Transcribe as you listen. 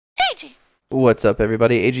What's up,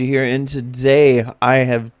 everybody? Aigey here, and today I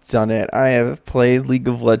have done it. I have played League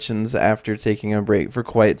of Legends after taking a break for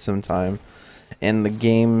quite some time, and the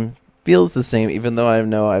game feels the same, even though I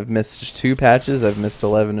know I've missed 2 patches. I've missed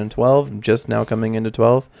 11 and 12. I'm just now coming into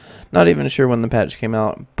 12. Not even sure when the patch came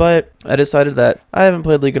out, but I decided that I haven't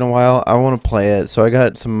played League in a while. I want to play it, so I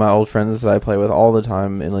got some of my old friends that I play with all the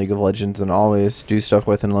time in League of Legends and always do stuff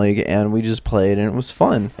with in League, and we just played, and it was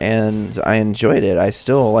fun, and I enjoyed it. I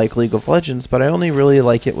still like League of Legends, but I only really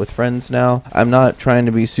like it with friends now. I'm not trying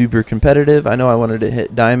to be super competitive. I know I wanted to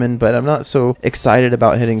hit Diamond, but I'm not so excited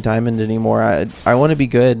about hitting Diamond anymore. I want to be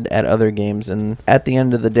good at other games, and at the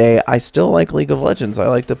end of the day, I still like League of Legends. I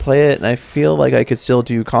like to play it, and I feel like I could still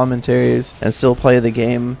do commentaries and still play the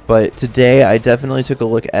game. But today I definitely took a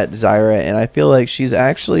look at Zyra, and I feel like she's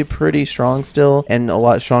actually pretty strong still, and a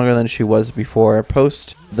lot stronger than she was before.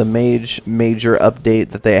 Post the major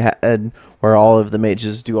update that they had, where all of the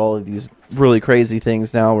mages do all of these really crazy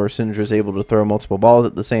things now, where Syndra's able to throw multiple balls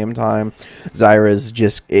at the same time. Zyra's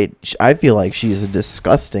just, I feel like she's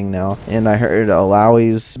disgusting now. And I heard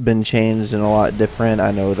Alawi's been changed and a lot different.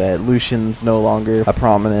 I know that Lucian's no longer a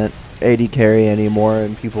prominent AD carry anymore,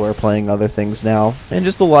 and people are playing other things now, and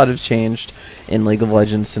just a lot have changed in League of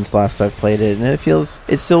Legends since last I've played it, and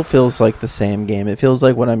it still feels like the same game. It feels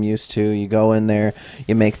like what I'm used to. You go in there,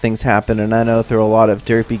 you make things happen, and I know through a lot of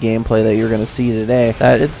derpy gameplay that you're going to see today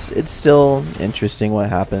that it's still interesting what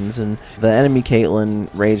happens. And the enemy Caitlyn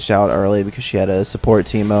raged out early because she had a support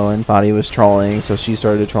Teemo and thought he was trolling, so she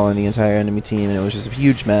started trolling the entire enemy team, and it was just a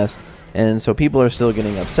huge mess. And so people are still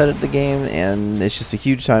getting upset at the game, and it's just a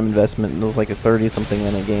huge time investment. It was like a 30-something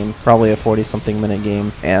minute game, probably a 40-something minute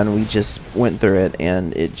game, and we just went through it,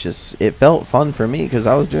 and it felt fun for me because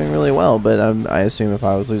I was doing really well, but I assume if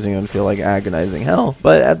I was losing it would feel like agonizing hell.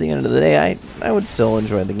 But at the end of the day, I would still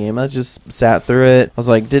enjoy the game. I just sat through it. I was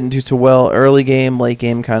like, didn't do too well early game, late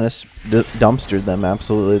game kind of dumpstered them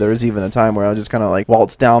absolutely. There was even a time where I was just kind of like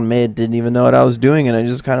waltzed down mid, didn't even know what I was doing, and I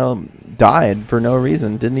just kind of died for no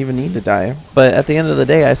reason. Didn't even need to die. But at the end of the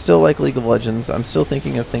day, I still like League of Legends. I'm still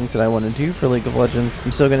thinking of things that I want to do for League of Legends.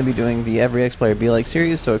 I'm still going to be doing the Every X Player Be Like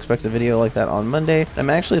series, so expect a video like that on Monday. I'm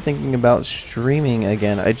actually thinking about streaming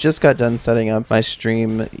again. I just got done setting up my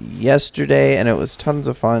stream yesterday, and it was tons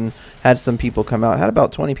of fun. Had some people come out. Had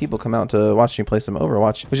about 20 people come out to watch me play some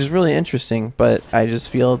Overwatch, which is really interesting, but I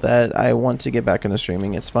just feel that I want to get back into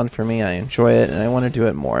streaming. It's fun for me. I enjoy it, and I want to do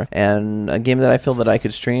it more. And a game that I feel that I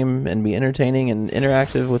could stream and be entertaining and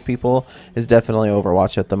interactive with people is definitely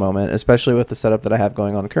Overwatch at the moment, especially with the setup that I have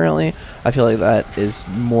going on currently. I feel like that is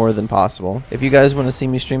more than possible. If you guys want to see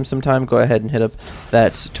me stream sometime, go ahead and hit up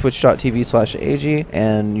that twitch.tv/Aigey,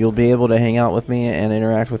 and you'll be able to hang out with me and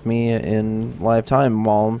interact with me in live time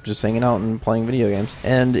while just hanging out and playing video games.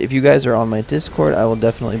 And if you guys are on my Discord, I will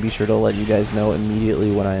definitely be sure to let you guys know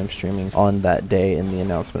immediately when I am streaming on that day in the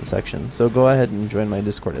announcement section. So go ahead and join my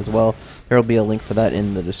Discord as well. There will be a link for that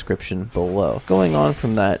in the description below. Going on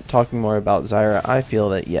from that, talking more about Zyra, I feel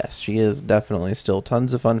that yes, she is definitely still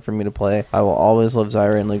tons of fun for me to play. I will always love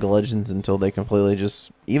Zyra in League of Legends until they completely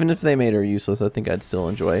just, even if they made her useless, I think I'd still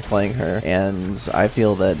enjoy playing her. And I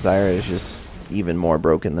feel that Zyra is just even more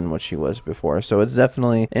broken than what she was before. So it's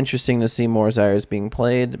definitely interesting to see more Zyras being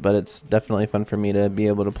played, but it's definitely fun for me to be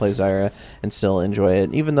able to play Zyra and still enjoy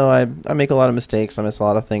it. Even though I make a lot of mistakes, I miss a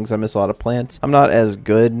lot of things, I miss a lot of plants. I'm not as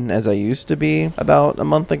good as I used to be about a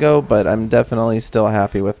month ago, but I'm definitely still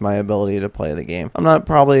happy with my ability to play the game. I'm not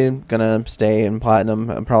probably gonna stay in platinum.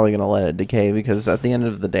 I'm probably gonna let it decay, because at the end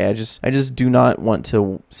of the day, I just do not want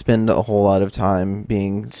to spend a whole lot of time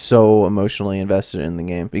being so emotionally invested in the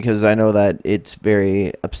game, because I know that it's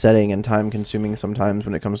very upsetting and time consuming sometimes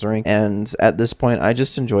when it comes to rank. And at this point, I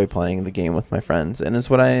just enjoy playing the game with my friends, and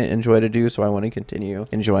it's what I enjoy to do, so I want to continue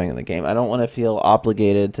enjoying the game. I don't want to feel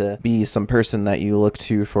obligated to be some person that you look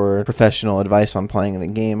to for professional advice on playing the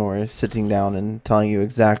game, or sitting down and telling you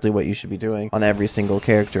exactly what you should be doing on every single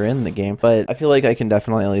character in the game. But I feel like I can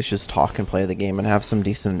definitely at least just talk and play the game and have some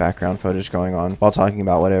decent background footage going on while talking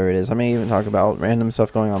about whatever it is. I may even talk about random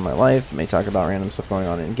stuff going on in my life, may talk about random stuff going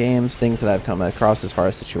on in games, things that I've come across as far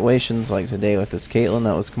as situations, like today with this Caitlyn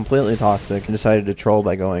that was completely toxic and decided to troll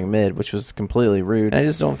by going mid, which was completely rude. And I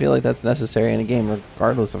just don't feel like that's necessary in a game,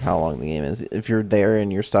 regardless of how long the game is. If you're there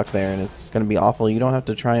and you're stuck there and it's going to be awful, you don't have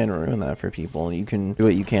to try and ruin that for people. You can do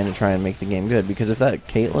what you can to try and make the game good, because if that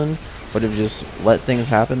Caitlyn would have just let things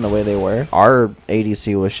happen the way they were, our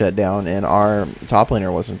ADC was shut down and our top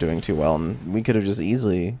laner wasn't doing too well, and we could have just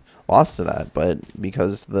easily lost to that. But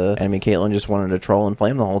because the enemy Caitlyn just wanted to troll and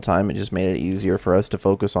flame the whole time, it just made it easier for us to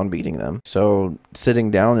focus on beating them. So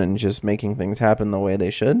sitting down and just making things happen the way they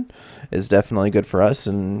should is definitely good for us,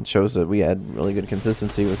 and shows that we had really good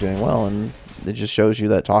consistency with doing well. And it just shows you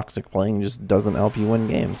that toxic playing just doesn't help you win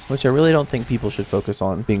games, which I really don't think people should focus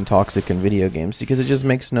on being toxic in video games, because it just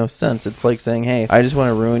makes no sense. It's like saying, hey, I just want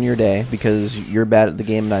to ruin your day because you're bad at the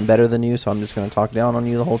game and I'm better than you, so I'm just going to talk down on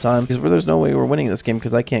you the whole time, because there's no way we're winning this game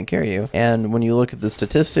because I can't carry you. And when you look at the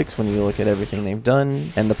statistics, when you look at everything they've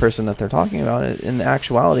done and the person that they're talking about, in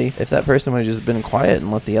actuality, if that person would have just been quiet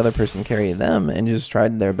and let the other person carry them and just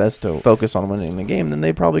tried their best to focus on winning the game, then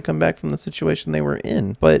they'd probably come back from the situation they were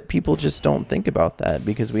in. But people just don't think about that,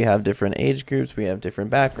 because we have different age groups, we have different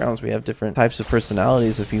backgrounds, we have different types of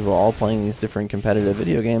personalities of people all playing these different competitive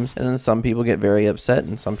video games, and then some people get very upset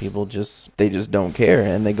and some people just don't care,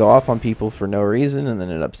 and they go off on people for no reason, and then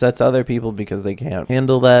it upsets other people because they can't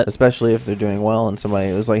handle that, especially if they're doing well and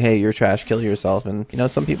somebody was like, hey, you're trash, kill yourself. And you know,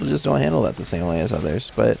 some people just don't handle that the same way as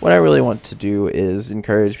others. But what I really want to do is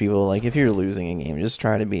encourage people, like, if you're losing a game, just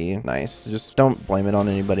try to be nice, just don't blame it on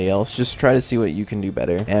anybody else, just try to see what you can do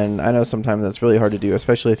better. And I know sometimes that's really hard to do,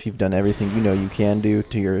 especially if you've done everything you know you can do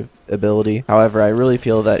to your ability. However, I really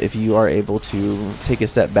feel that if you are able to take a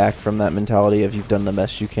step back from that mentality of you've done the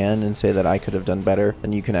best you can and say that I could have done better,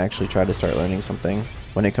 then you can actually try to start learning something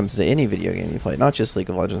when it comes to any video game you play, not just League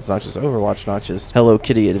of Legends, not just Overwatch, not just Hello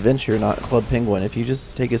Kitty Adventure, not Club Penguin. If you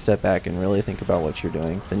just take a step back and really think about what you're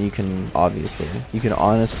doing, then you can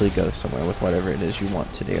honestly go somewhere with whatever it is you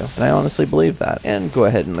want to do. And I honestly believe that. And go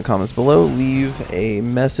ahead in the comments below, leave a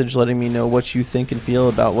message letting me know what you think and feel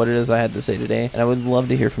about what it is I had to say today. And I would love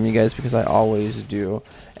to hear from you guys, because I always do.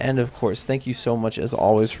 And of course, thank you so much as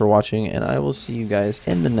always for watching, and I will see you guys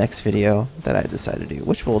in the next video that I decide to do,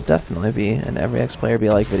 which will definitely be an Every X Player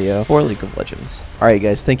Be Like video for League of Legends. Alright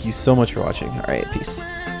guys, thank you so much for watching. Alright, peace.